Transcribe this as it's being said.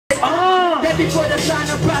Get before the sign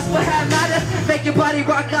of prosper, have matter. Make your body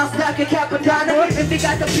rock out, stack a capadonna. If you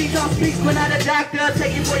got the beats on speaks, we're not a doctor.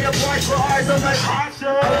 Take it for your boys, for ours, I'm like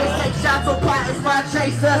always take shots, so pot is my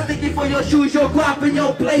chaser. Sticky for your shoes, your guap and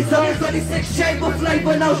your blazer. 26 chamber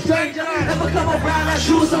flavor, no stranger. Never come around, I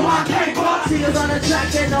choose them on paper. Tears on the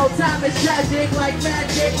track and no time is tragic. Like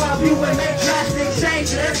magic, rob you and make drastic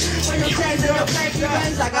changes. When you change it up, make your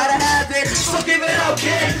hands, I gotta have it. So give it up,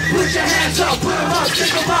 kid. Put your hands up, put them up,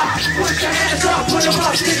 stick them up. Put your hands up, put them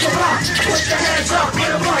up, stick them up. Put your hands up, put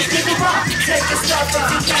them up, stick them up. Take your stuff if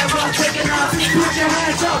you can't run, take it up. Put your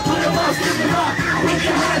hands up, put them up, stick them up. Put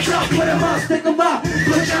your hands up, put them up, stick them up.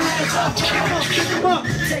 Put your hands up, put them up, stick them up.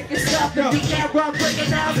 Take your stuff if you can't run, break it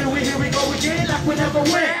down. And here we go again, like we never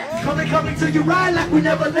win. Coming till you ride like we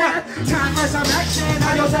never left. Time for some action,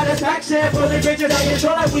 not your satisfaction. Fully rigid on your show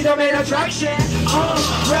like we don't main attraction.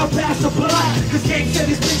 Well past the blood, cause King said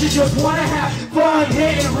these bitches just wanna have fun,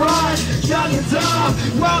 hit and run. Young and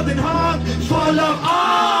dumb, wild and hung, full of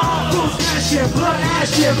boom smashing, blood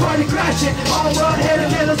ashing, party crashing. All world head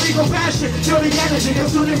and head, let's go passion. Feel the energy, I'm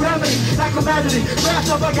soothing remedy, like a melody, wrapped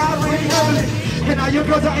up like God really heavily. And all your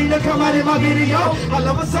girls are ain't to come out in my video. I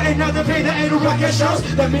love a certain other pay that ain't no rocket shows.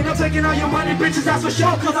 That mean I'm taking all your money, bitches, that's for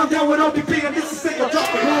sure. Cause I'm down with OPP and this is single drop.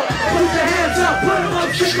 Put your hands up, put them up,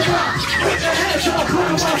 stick them up. Put your hands up, put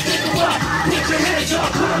them up, stick them up. Put your hands up,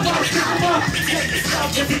 put them up, stick them up. Take your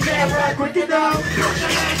stuff if you can't rock, break it down. Put your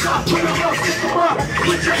hands up, put them up, stick them up.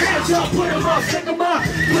 Put your hands up, put them up, stick them up.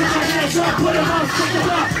 Put your hands up, put them up, stick them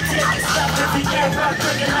up. Take your stuff if you can't rock,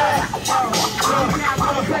 break it down.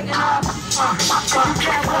 Break it up.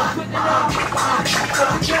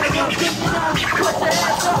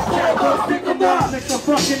 Make some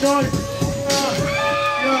fucking noise.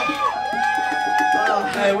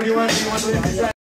 Hey, what do you want to do?